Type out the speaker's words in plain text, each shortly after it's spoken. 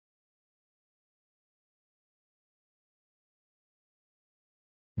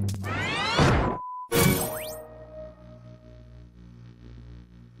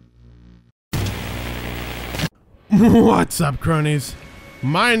What's up, cronies?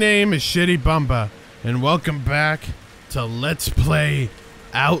 My name is Shiddy Bumba, and welcome back to Let's Play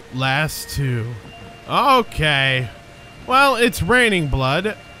Outlast 2. Okay. Well, it's raining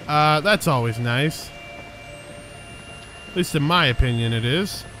blood. That's always nice. At least in my opinion it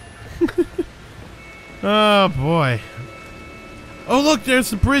is. Oh, boy. Oh, look,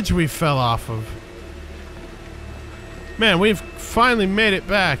 there's the bridge we fell off of. Man, we've finally made it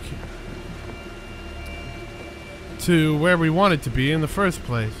back to where we wanted to be in the first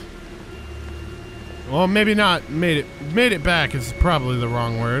place. Well, maybe not made it back is probably the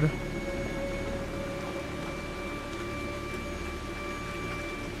wrong word.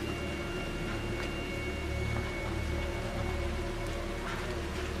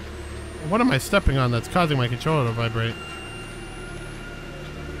 What am I stepping on that's causing my controller to vibrate?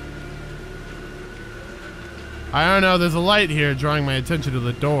 I don't know, there's a light here drawing my attention to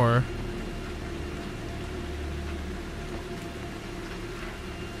the door.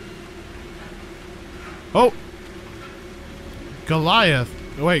 Oh! Goliath.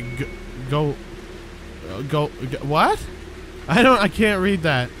 Wait, go, what? I can't read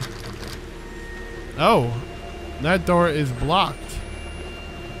that. Oh, that door is blocked.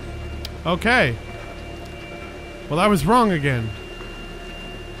 Okay. Well, I was wrong again.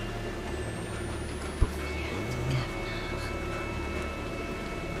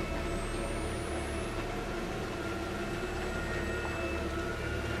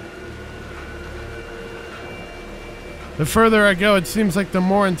 The further I go, it seems like the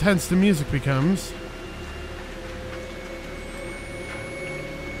more intense the music becomes.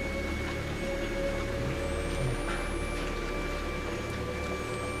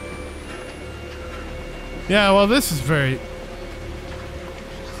 Yeah, well, this is very...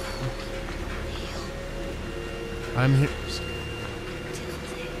 I'm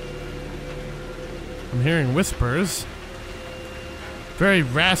hearing whispers. Very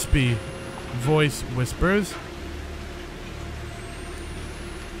raspy voice whispers.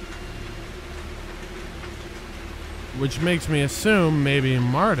 Which makes me assume maybe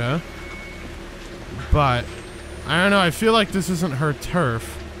Marta. But I don't know, I feel like this isn't her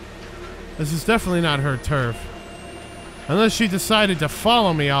turf. This is definitely not her turf. Unless she decided to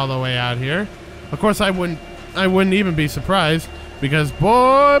follow me all the way out here. Of course I wouldn't even be surprised, because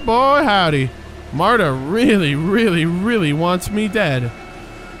boy howdy, Marta really wants me dead.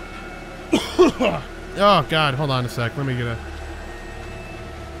 Oh god, hold on a sec. Let me get a...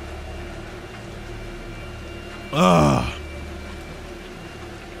 Ugh.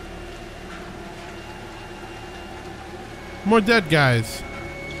 More dead guys.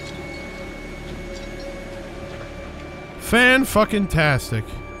 Fan-fucking-tastic.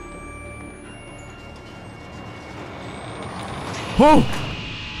 Oh!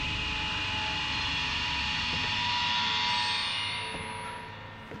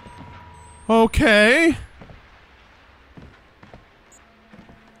 Okay.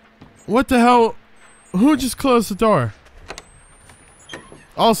 What the hell? Who just closed the door?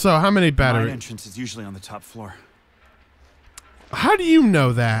 Also, how many batteries? My entrance is usually on the top floor. How do you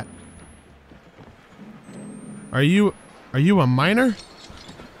know that? Are you a miner?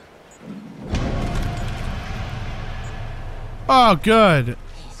 Oh, good.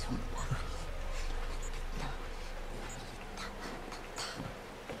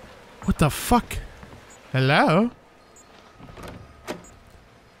 What the fuck? Hello?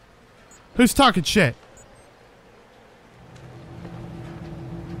 Who's talking shit?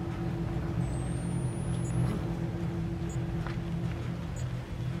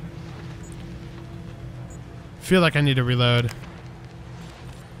 Feel like I need to reload.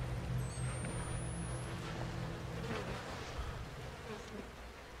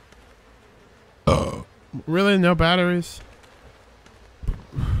 Really? No batteries?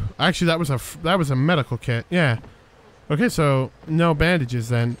 Actually, that was a medical kit. Yeah. Okay, so no bandages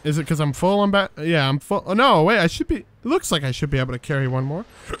then. Is it because I'm full on yeah, I'm full. Oh, no, wait, I should be... It looks like I should be able to carry one more.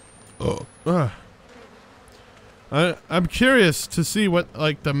 I'm curious to see what,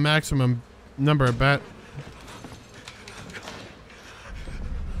 like, the maximum number of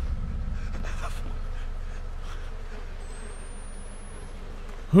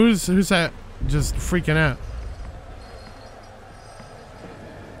Who's that just freaking out?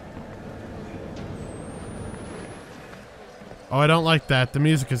 Oh, I don't like that. The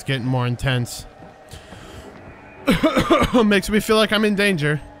music is getting more intense. Makes me feel like I'm in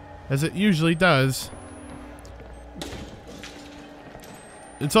danger, as it usually does.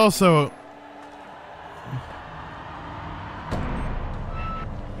 It's also...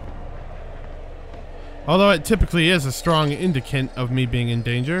 Although it typically is a strong indicant of me being in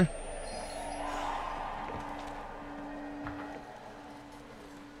danger.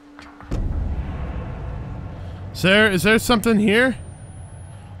 Is there something here?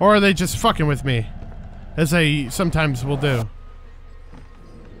 Or are they just fucking with me? As they sometimes will do.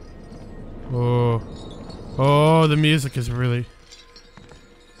 Oh. Oh, the music is really...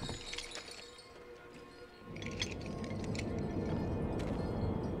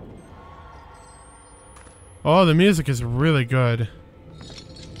 Oh, the music is really good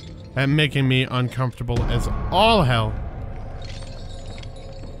at making me uncomfortable as all hell.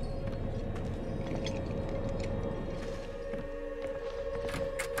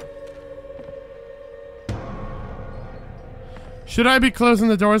 Should I be closing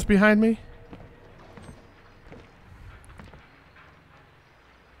the doors behind me?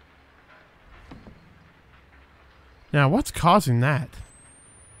 Now, what's causing that?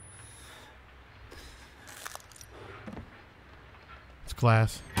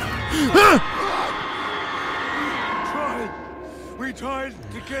 Glass. We tried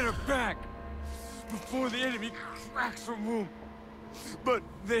to get her back before the enemy cracks her womb. But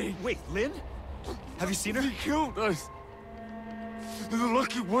they... Wait, Lynn? Have you seen her? They killed us. The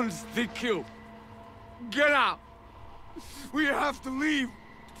lucky ones they killed. Get out. We have to leave.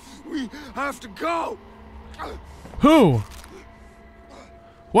 We have to go. Who?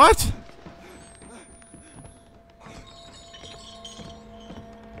 What?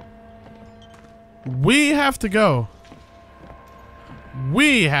 We have to go.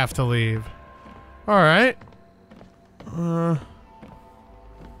 We have to leave. Alright.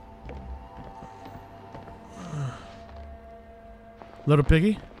 Little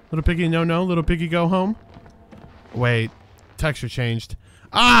piggy? Little piggy, no, little piggy, go home. Wait. Texture changed.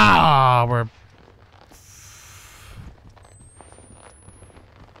 Ah, we're...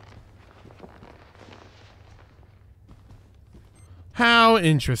 How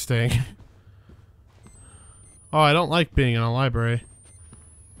interesting. Oh, I don't like being in a library.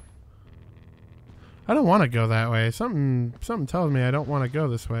 I don't want to go that way. Something tells me I don't want to go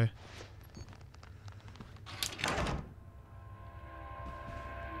this way.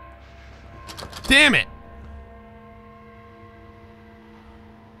 Damn it!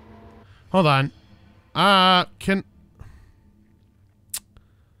 Hold on.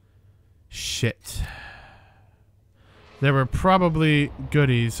 Shit. There were probably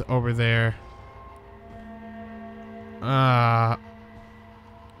goodies over there.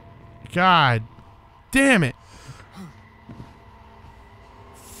 God damn it.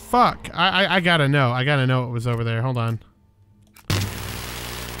 Fuck. I gotta know. I gotta know what was over there. Hold on.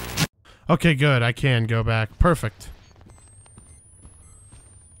 Okay, good. I can go back. Perfect.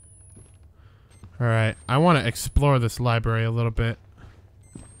 Alright. I want to explore this library a little bit.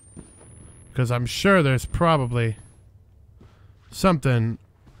 Because I'm sure there's probably something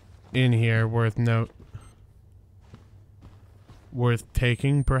in here worth note. Worth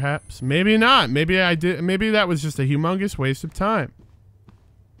taking, perhaps. Maybe not. Maybe I did. Maybe that was just a humongous waste of time.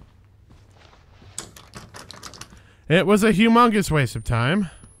 It was a humongous waste of time.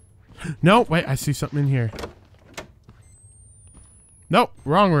 No, wait, I see something in here. Nope,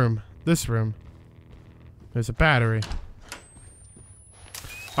 wrong room. This room. There's a battery.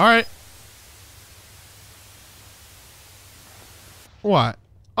 Alright. What?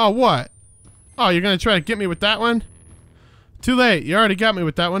 Oh, what? Oh, you're gonna try to get me with that one? Too late. You already got me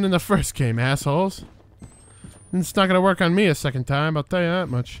with that one in the first game, assholes. And it's not gonna work on me a second time, I'll tell you that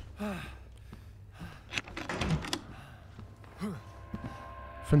much.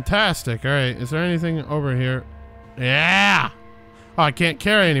 Fantastic. Alright, is there anything over here? Yeah! Oh, I can't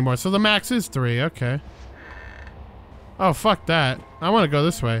carry anymore, so the max is 3. Okay. Oh, fuck that. I want to go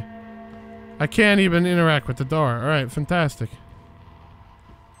this way. I can't even interact with the door. Alright, fantastic.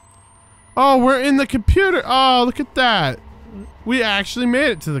 Oh, we're in the computer. Oh, look at that. We actually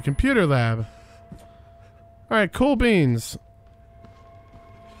made it to the computer lab. Alright, cool beans.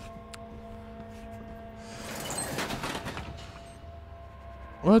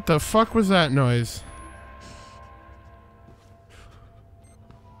 What the fuck was that noise?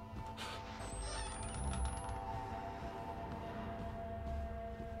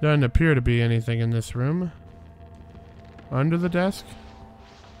 Doesn't appear to be anything in this room. Under the desk?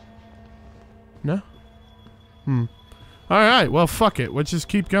 No? Alright, well fuck it. Let's just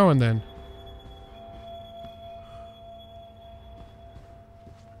keep going then.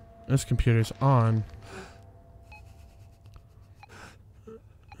 This computer's on.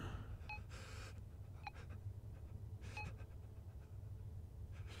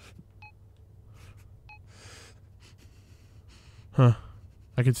 Huh.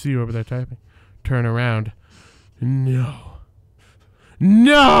 I can see you over there typing. turn around. No.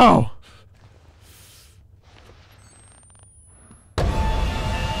 No!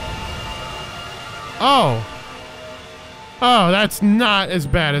 Oh. Oh, that's not as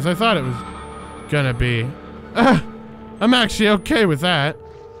bad as I thought it was gonna be. I'm actually okay with that.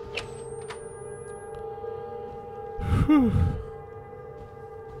 Whew.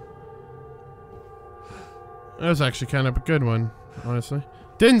 That was actually kind of a good one, honestly.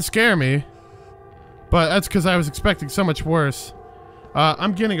 Didn't scare me, but that's because I was expecting so much worse.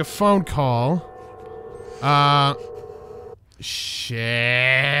 I'm getting a phone call.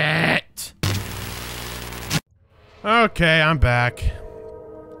 Shit. Okay, I'm back.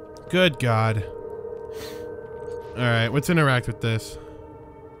 Good God. Alright, let's interact with this.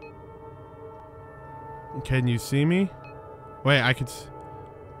 Can you see me? Wait, I could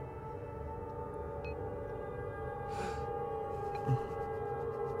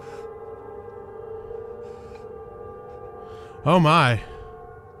Oh my.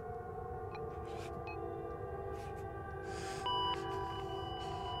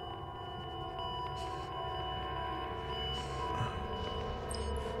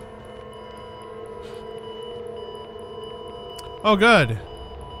 Oh good.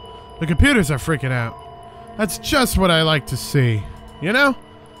 The computers are freaking out. That's just what I like to see. You know?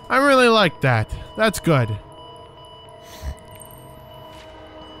 I really like that. That's good.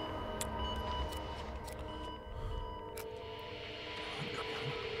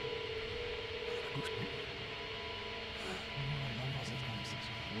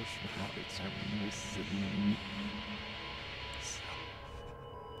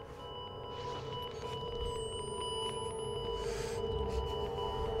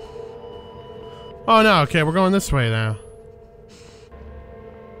 Oh no, okay, we're going this way now.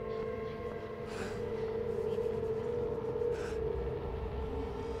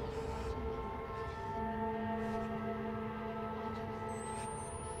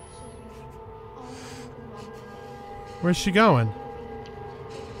 Where's she going?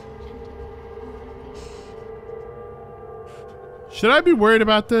 Should I be worried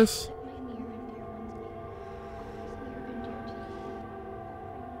about this?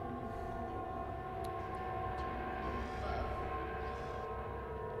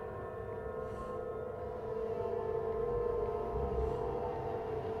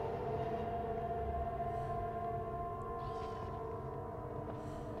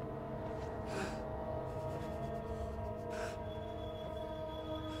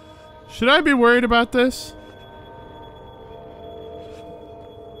 Should I be worried about this?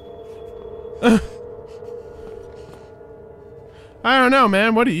 I don't know,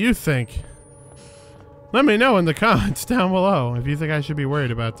 man. What do you think? Let me know in the comments down below if you think I should be worried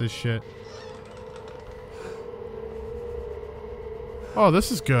about this shit. Oh,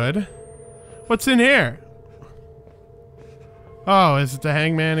 this is good. What's in here? Oh, is it the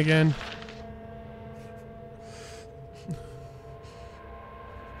hangman again?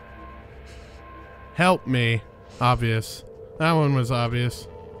 Help me. Obvious. That one was obvious.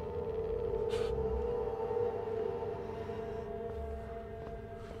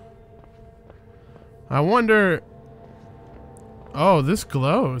 I wonder... Oh, this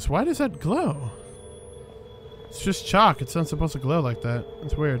glows. Why does that glow? It's just chalk. It's not supposed to glow like that.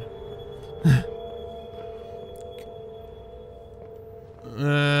 It's weird.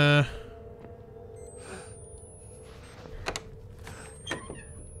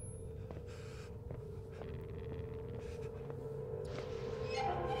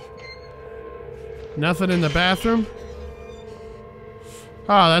 Nothing in the bathroom?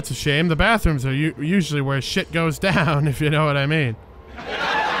 Oh, that's a shame. The bathrooms are usually where shit goes down, if you know what I mean.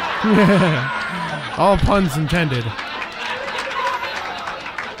 All puns intended.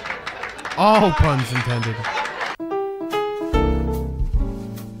 All puns intended.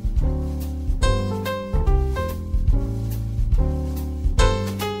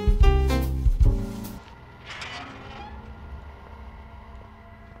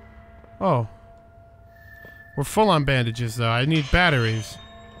 Oh. We're full on bandages, though. I need batteries.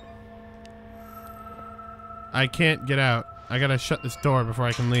 I can't get out. I gotta shut this door before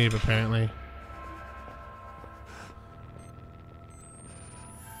I can leave, apparently.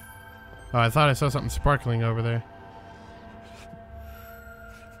 Oh, I thought I saw something sparkling over there.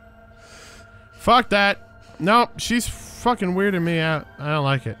 Fuck that. Nope, she's fucking weirding me out. I don't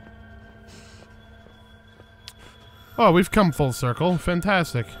like it. Oh, we've come full circle.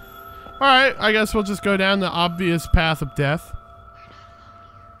 Fantastic. Alright, I guess we'll just go down the obvious path of death.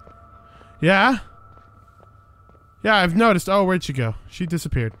 Yeah? Yeah, I've noticed. Oh, where'd she go? She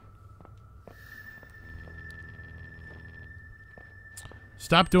disappeared.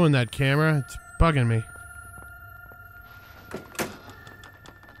 Stop doing that, camera. It's bugging me.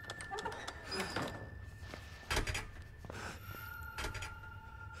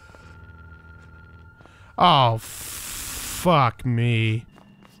 Oh, fuck me.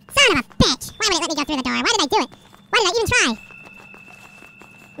 Son of a bitch! Why would it let me go through the door? Why did I do it? Why did I even try?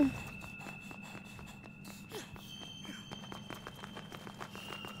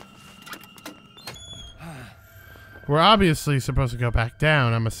 We're obviously supposed to go back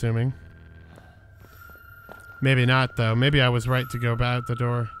down, I'm assuming. Maybe not, though. Maybe I was right to go back the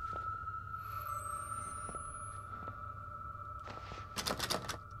door.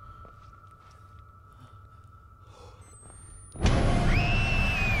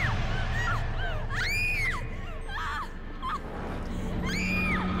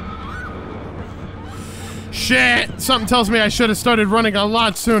 Shit! Something tells me I should have started running a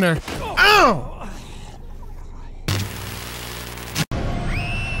lot sooner. Ow!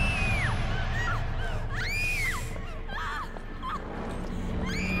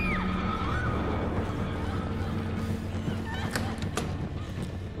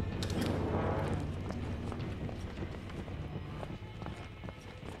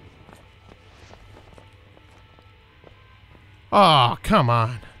 Oh, come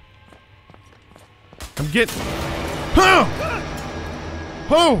on. I'm getting... Oh!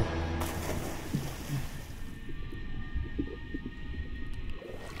 Oh!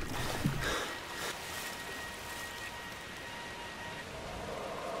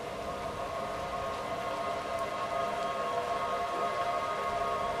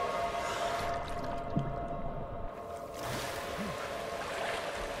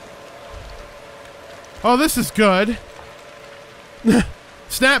 Oh, this is good.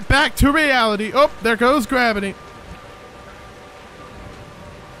 Snap back to reality. Oh, there goes gravity.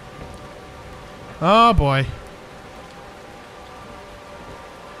 Oh, boy.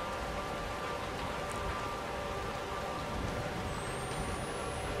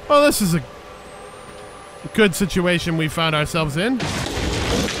 Well, this is a good situation we found ourselves in.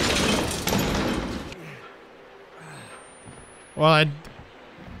 Well,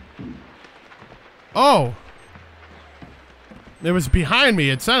 Oh! It was behind me.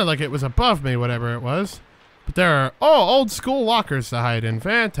 It sounded like it was above me, whatever it was. But there are, old school lockers to hide in.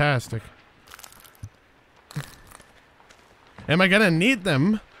 Fantastic. Am I gonna need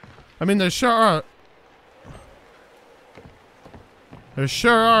them? I mean, there sure are. There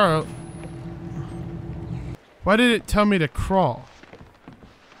sure are. Why did it tell me to crawl?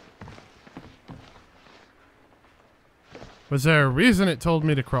 Was there a reason it told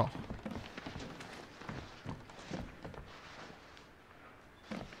me to crawl?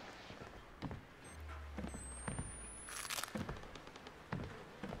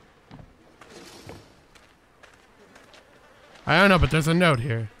 I don't know, but there's a note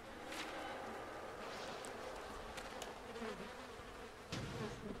here.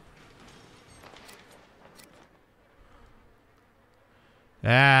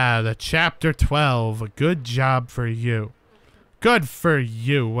 Ah, the chapter 12. A good job for you. Good for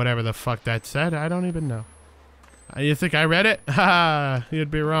you, whatever the fuck that said. I don't even know. You think I read it? Ha! You'd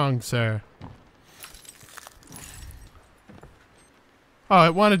be wrong, sir. Oh,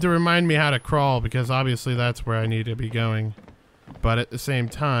 it wanted to remind me how to crawl because obviously that's where I need to be going. But at the same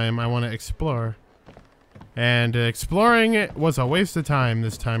time, I want to explore. And exploring it was a waste of time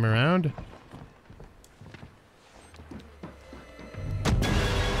this time around.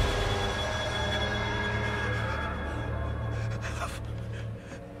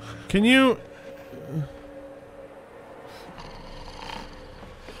 Can you...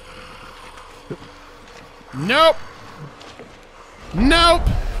 Nope! Nope!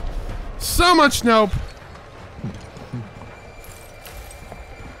 So much nope!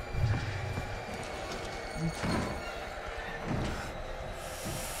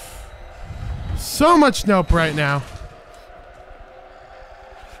 So much nope right now.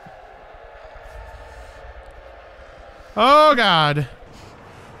 Oh, God.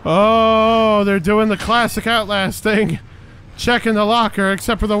 Oh, they're doing the classic Outlast thing. Checking the locker,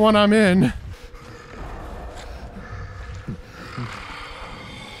 except for the one I'm in.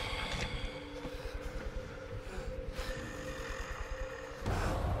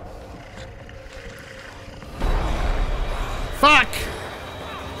 Fuck!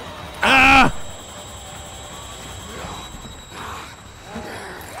 Ah!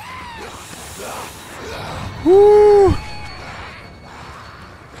 Woo!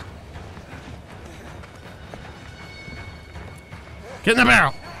 Get in the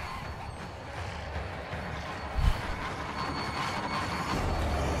barrel!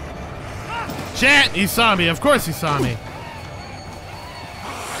 Shit! He saw me. Of course he saw me.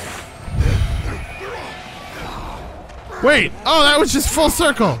 Wait! Oh, that was just full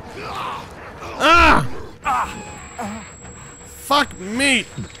circle! Ah! Fuck me!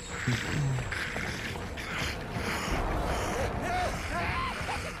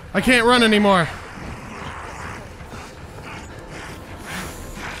 I can't run anymore.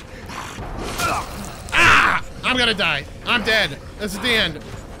 Ah! I'm gonna die. I'm dead. This is the end.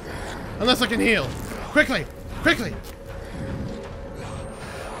 Unless I can heal. Quickly! Quickly!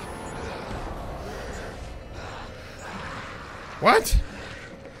 What?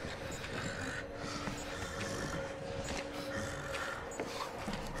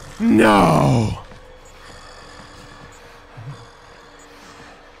 No!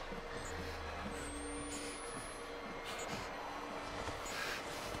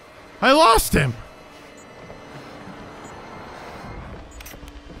 I lost him!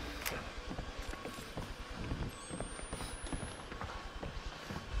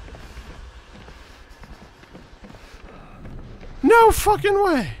 No fucking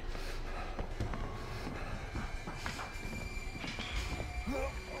way!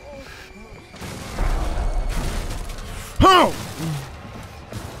 Oh!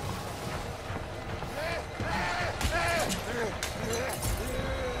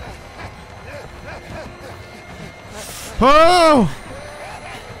 Oh!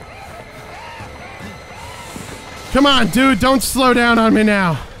 Come on, dude, don't slow down on me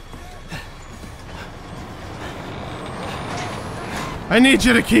now. I need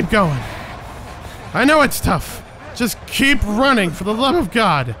you to keep going. I know it's tough. Just keep running, for the love of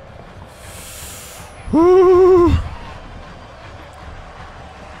God. Woo!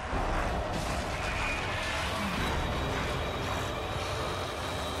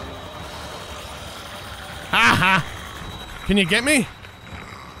 Ha! Can you get me?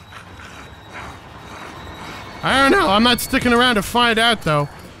 I don't know. I'm not sticking around to find out, though.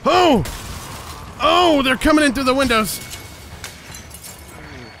 Oh! Oh, they're coming in through the windows.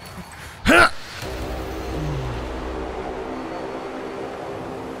 Ha!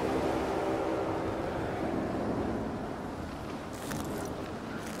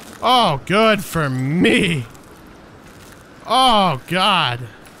 Oh, good for me. Oh, God.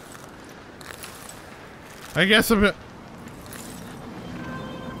 I guess a bit.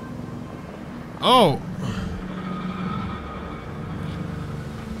 Oh.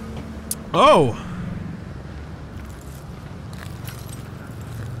 Oh.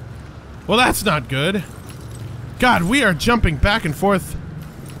 Well, that's not good. God, we are jumping back and forth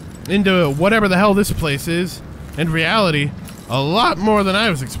into whatever the hell this place is. In reality, a lot more than I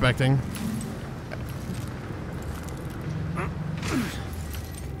was expecting.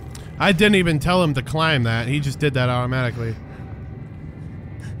 I didn't even tell him to climb that. He just did that automatically.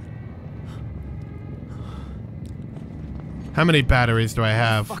 How many batteries do I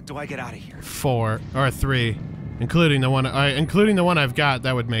have? How the fuck do I get out of here? 4 or 3, including the one I've got.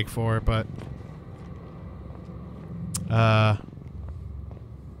 That would make 4, but yeah,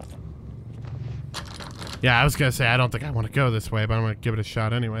 I was gonna say I don't think I want to go this way, but I'm gonna give it a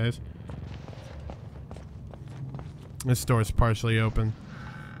shot anyways. This door's partially open.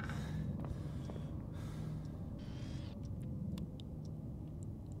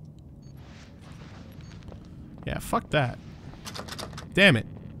 Yeah, fuck that. Damn it.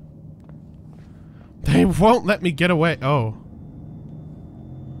 They won't let me get away. Oh.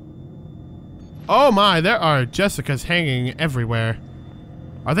 Oh my, there are Jessicas hanging everywhere.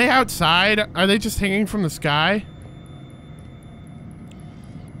 Are they outside? Are they just hanging from the sky?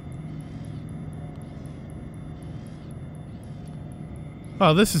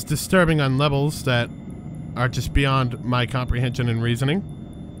 Oh, this is disturbing on levels that are just beyond my comprehension and reasoning.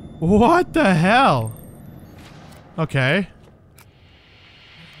 What the hell? Okay.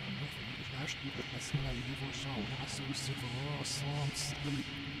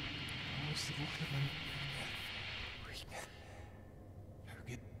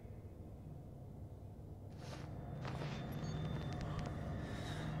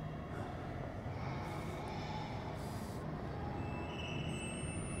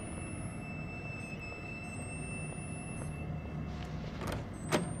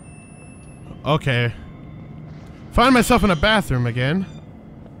 Okay. Find myself in a bathroom again.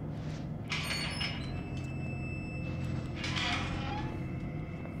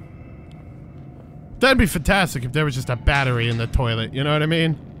 That'd be fantastic if there was just a battery in the toilet, you know what I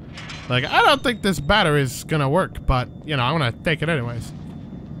mean? Like, I don't think this battery's gonna work, but, you know, I'm gonna take it anyways.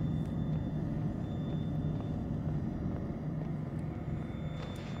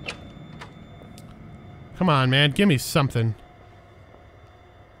 Come on, man, give me something.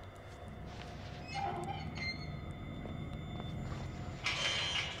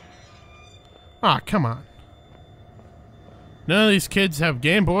 Ah, come on. None of these kids have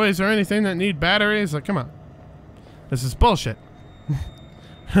Game Boys or anything that need batteries. Like, come on. This is bullshit.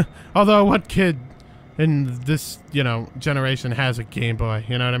 Although, what kid in this, you know, generation has a Game Boy?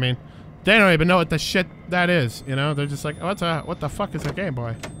 You know what I mean? They don't even know what the shit that is, you know? They're just like, what the fuck is a Game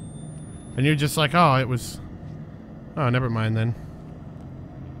Boy? And you're just like, oh, it was... Oh, never mind then.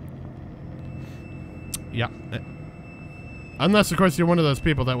 Yeah. Unless, of course, you're one of those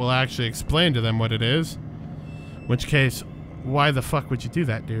people that will actually explain to them what it is. In which case, why the fuck would you do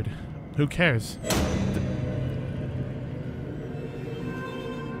that, dude? Who cares?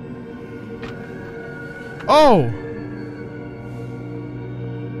 Oh!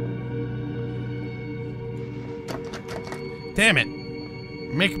 Damn it.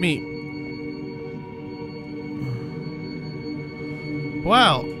 Make me...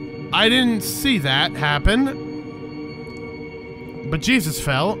 Well, I didn't see that happen. But Jesus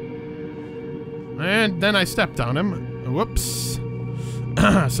fell. And then I stepped on him. Whoops.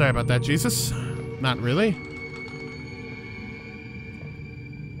 Sorry about that, Jesus. Not really.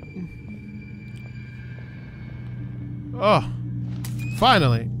 Oh.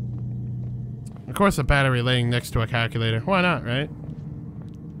 Finally. Of course, a battery laying next to a calculator. Why not, right?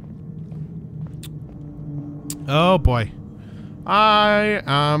 Oh, boy. I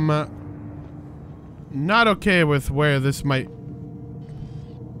am not okay with where this might...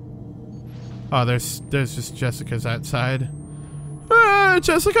 Oh, there's just Jessica's outside.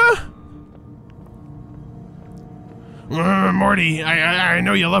 Jessica? Morty, I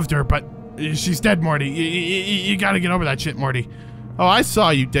know you loved her, but she's dead, Morty. You gotta get over that shit, Morty. Oh, I saw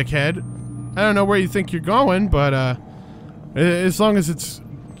you, dickhead. I don't know where you think you're going, but as long as it's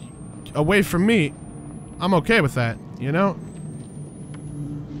away from me, I'm okay with that, you know?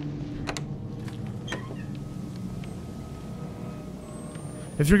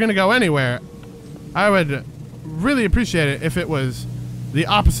 If you're gonna go anywhere, I would really appreciate it if it was the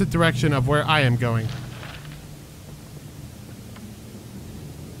opposite direction of where I am going.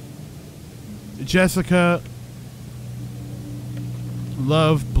 Jessica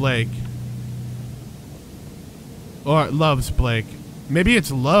loved Blake. Or loves Blake. Maybe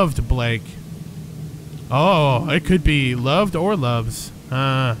it's loved Blake. Oh, it could be loved or loves.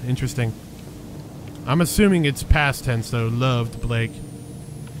 Ah, interesting. I'm assuming it's past tense though, loved Blake.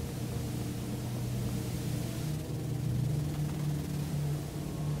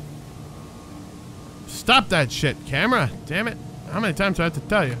 Stop that shit, camera. Damn it. How many times do I have to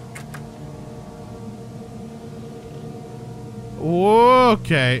tell you?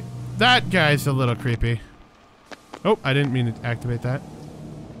 Okay. That guy's a little creepy. Oh, I didn't mean to activate that.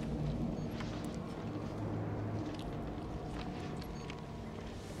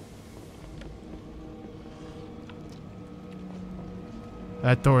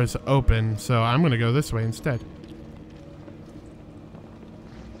 That door is open, so I'm gonna go this way instead.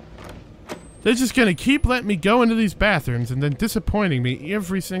 They're just gonna keep letting me go into these bathrooms and then disappointing me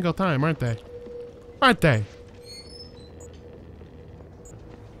every single time, aren't they? Aren't they?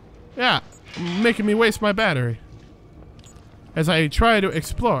 Yeah, making me waste my battery as I try to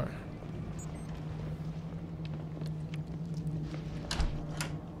explore.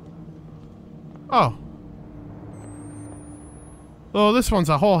 Oh. Oh, this one's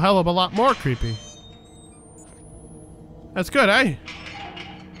a whole hell of a lot more creepy. That's good, eh?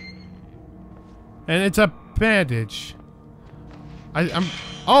 And it's a bandage. I'm...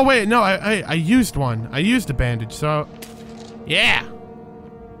 Oh, wait, no, I used one. I used a bandage, so... Yeah!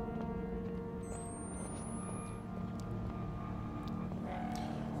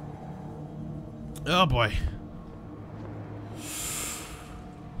 Oh, boy.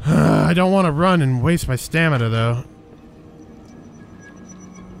 I don't want to run and waste my stamina, though.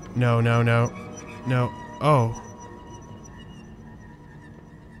 No, no, no. No. Oh.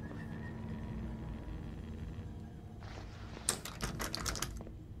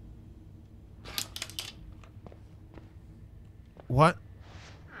 What?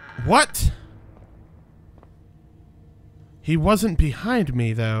 What? He wasn't behind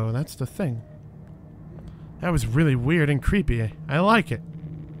me, though. That's the thing. That was really weird and creepy. I like it.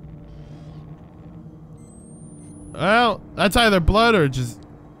 Well, that's either blood or just...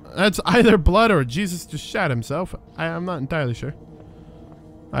 That's either blood or Jesus just shot himself. I'm not entirely sure.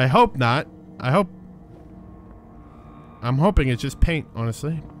 I hope not. I'm hoping it's just paint,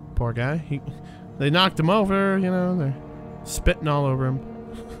 honestly. Poor guy. They knocked him over, you know, they're spitting all over him.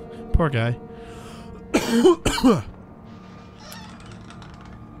 Poor guy.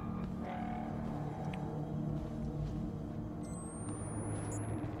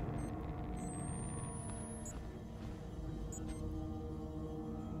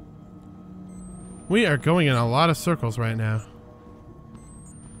 We are going in a lot of circles right now.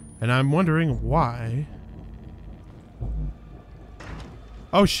 And I'm wondering why.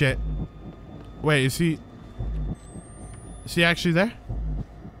 Oh shit. Wait, is he actually there?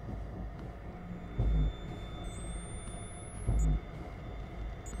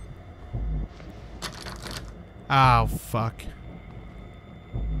 Oh, fuck.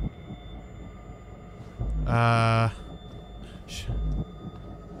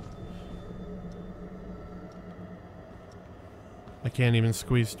 I can't even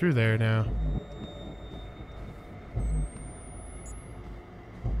squeeze through there now.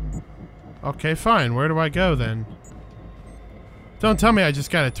 Okay, fine. Where do I go then? Don't tell me I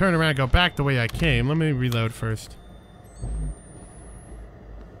just gotta turn around and go back the way I came. Let me reload first.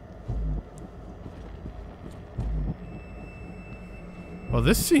 Well,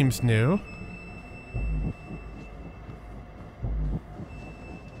 this seems new.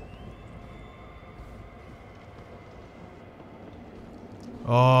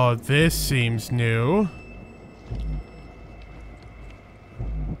 Oh, this seems new.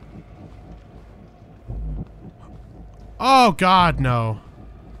 Oh, God, no.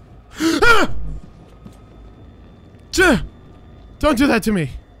 Ah! Don't do that to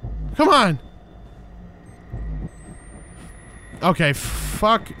me. Come on. Okay,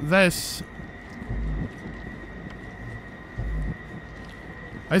 fuck this.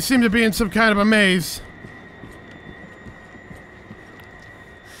 I seem to be in some kind of a maze.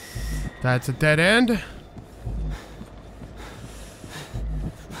 That's a dead end.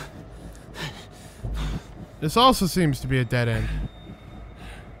 This also seems to be a dead end.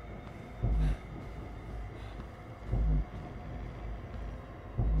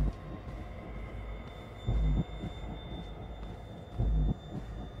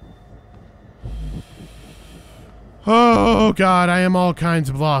 Oh God, I am all kinds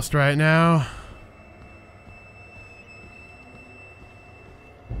of lost right now.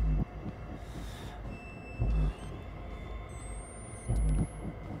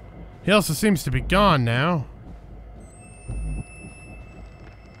 He also seems to be gone now.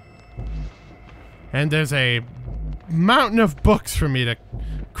 And there's a mountain of books for me to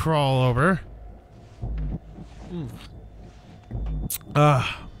crawl over.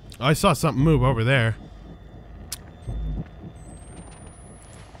 I saw something move over there.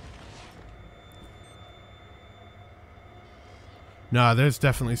 Nah, there's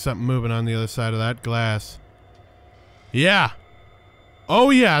definitely something moving on the other side of that glass. Yeah. Oh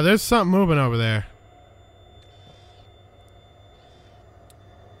yeah, there's something moving over there.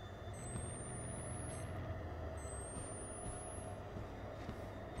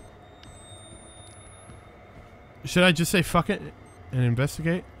 Should I just say fuck it and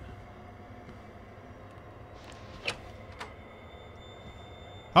investigate?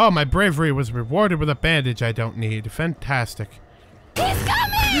 Oh, my bravery was rewarded with a bandage I don't need. Fantastic. He's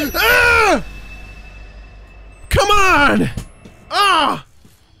coming! Ah! Come on! Ah!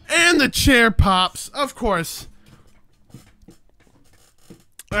 And the chair pops, of course.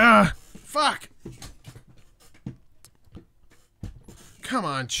 Ah, fuck. Come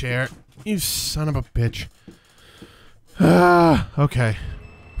on, chair. You son of a bitch. Ah, okay.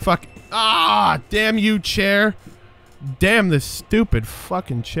 Fuck. Ah, damn you, chair. Damn this stupid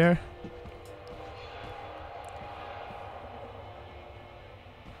fucking chair.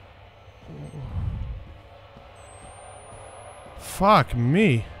 Fuck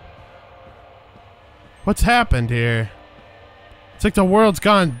me. What's happened here? It's like the world's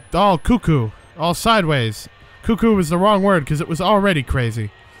gone all cuckoo. All sideways. Cuckoo was the wrong word because it was already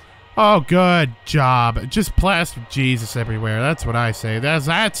crazy. Oh, good job. Just plaster Jesus everywhere. That's what I say.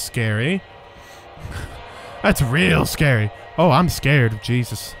 That's scary. That's real scary. Oh, I'm scared of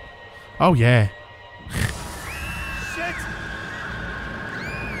Jesus. Oh, yeah. Shit!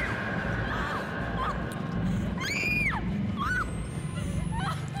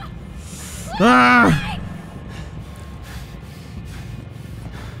 Ah!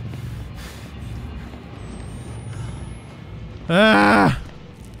 Ah!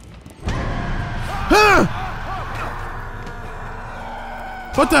 Ah!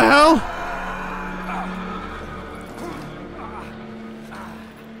 What the hell?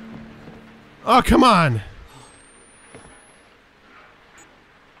 Oh, come on.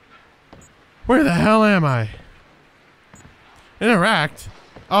 Where the hell am I? Interact?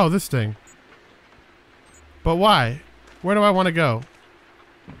 Oh, this thing. But why? Where do I want to go?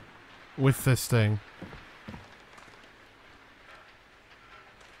 With this thing.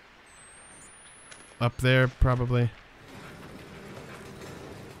 Up there, probably.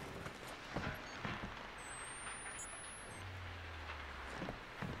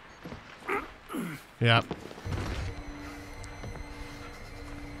 Yep.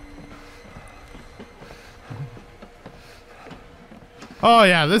 Oh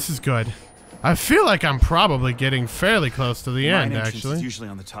yeah, this is good. I feel like I'm probably getting fairly close to the end, actually. Is usually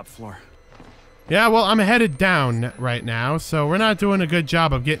on the top floor. Yeah, well, I'm headed down right now, so we're not doing a good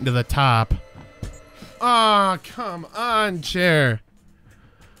job of getting to the top. Aw, come on, chair.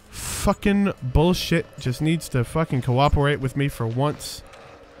 Fucking bullshit just needs to fucking cooperate with me for once.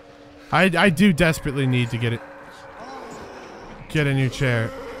 I do desperately need to get a new chair.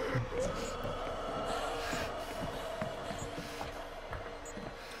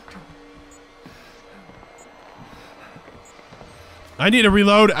 I need to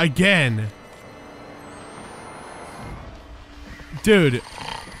reload again. Dude.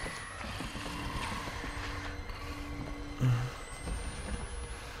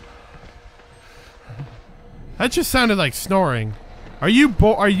 That just sounded like snoring. Are you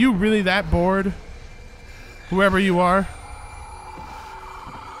really that bored? Whoever you are?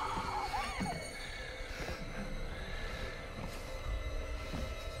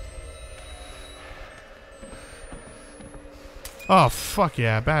 Oh, fuck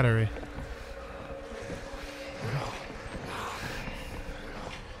yeah, battery.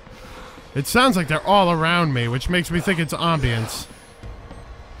 It sounds like they're all around me, which makes me think it's ambience.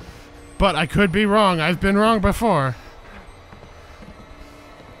 But I could be wrong. I've been wrong before.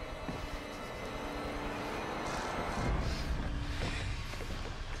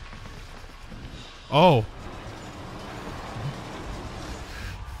 Oh.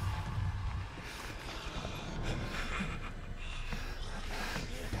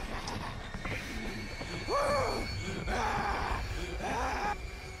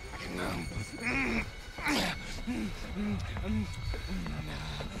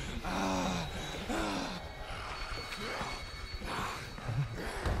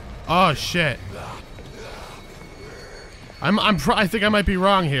 Oh shit. I think I might be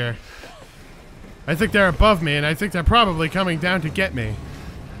wrong here. I think they're above me, and I think they're probably coming down to get me.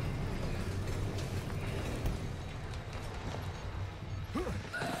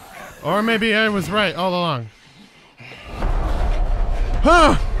 Or maybe I was right all along.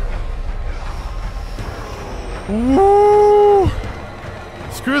 Huh! Woo!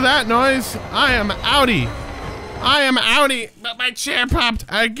 Screw that noise. I am outie. I am outie, but my chair popped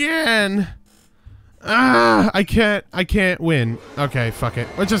again. Ah, I can't win. Okay, fuck it.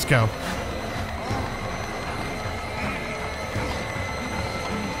 Let's just go.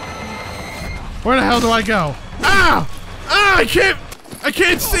 Where the hell do I go? Ah! Ah, I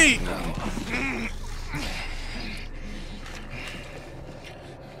can't see.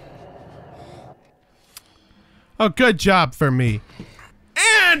 Oh, good job for me.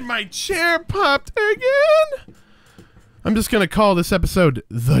 And my chair popped again. I'm just gonna call this episode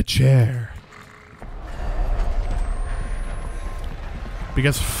The Chair.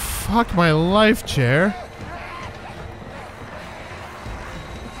 Because fuck my life, chair.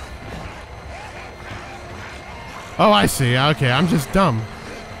 Oh, I see. Okay, I'm just dumb.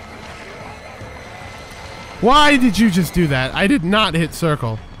 Why did you just do that? I did not hit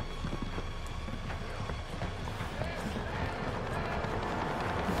circle.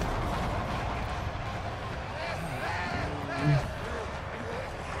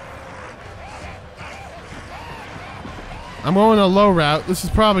 I'm going the low route. This is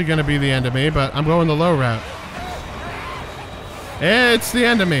probably going to be the end of me, but I'm going the low route. It's the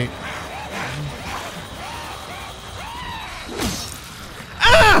end of me.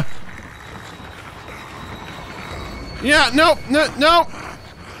 Ah! Yeah, no, no, no.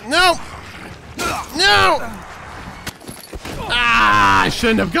 No. No. Ah, I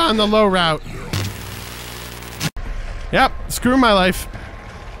shouldn't have gone the low route. Yep, screw my life.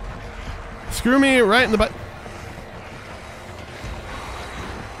 Screw me right in the butt.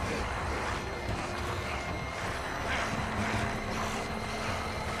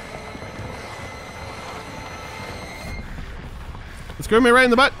 Screw me right in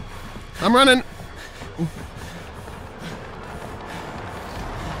the butt. I'm running.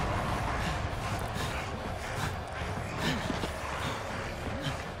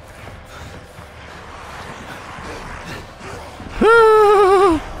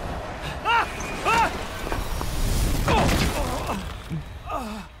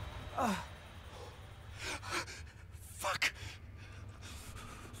 Fuck.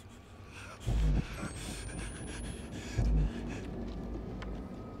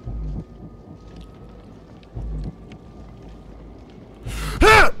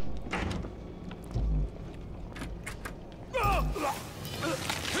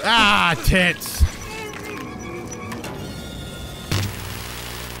 Ah, tits.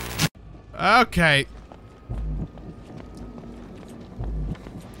 Okay.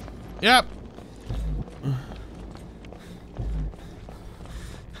 Yep.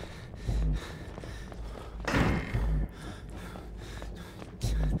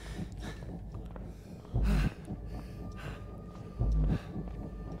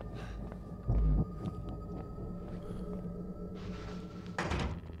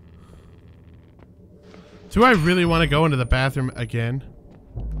 Do I really want to go into the bathroom again?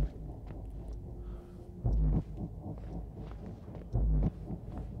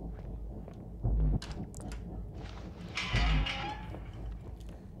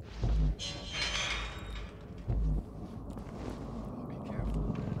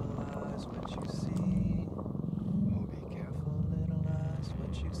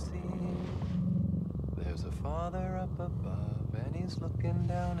 Looking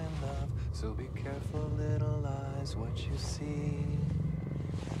down in love, so be careful, little eyes, what you see.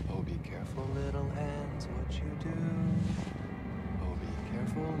 Oh, be careful, little hands, what you do. Oh, be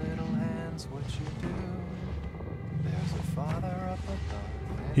careful, little hands, what you do. There's a father up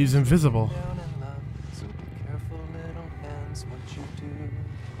above. He's invisible. Down in love, so be careful, little hands, what you do.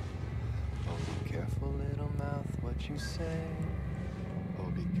 Oh, be careful, little mouth, what you say. Oh,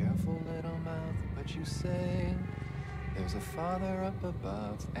 be careful, little mouth, what you say. There's a father up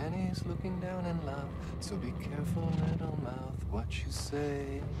above, and he's looking down in love. So be careful, little mouth, what you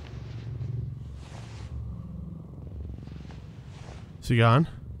say. Is he gone?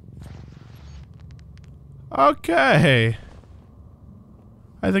 Okay.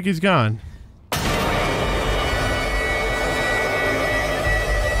 I think he's gone.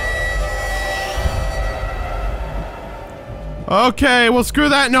 Okay, well, screw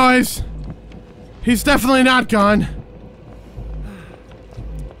that noise. He's definitely not gone.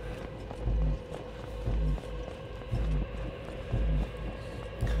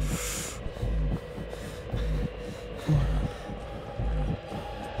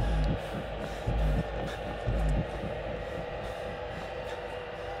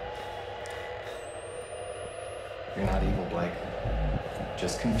 You're not evil, Blake.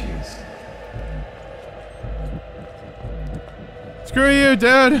 Just confused. Screw you, dude. You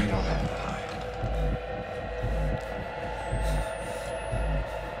don't have to hide.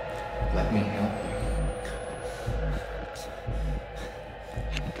 Let me help you.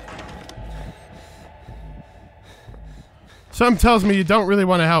 Something tells me you don't really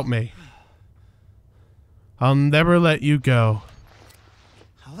want to help me. I'll never let you go.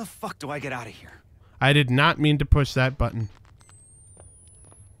 How the fuck do I get out of here? I did not mean to push that button.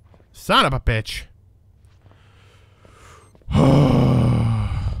 Son of a bitch.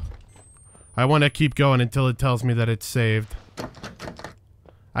 I want to keep going until it tells me that it's saved.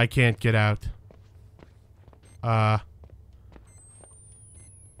 I can't get out.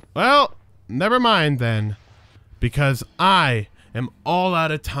 Well, never mind then. Because I am all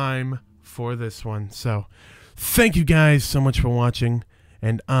out of time for this one. So, thank you guys so much for watching.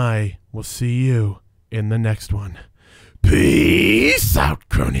 And I will see you in the next one. Peace out,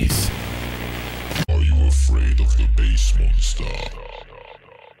 cronies. Are you afraid of the base monster?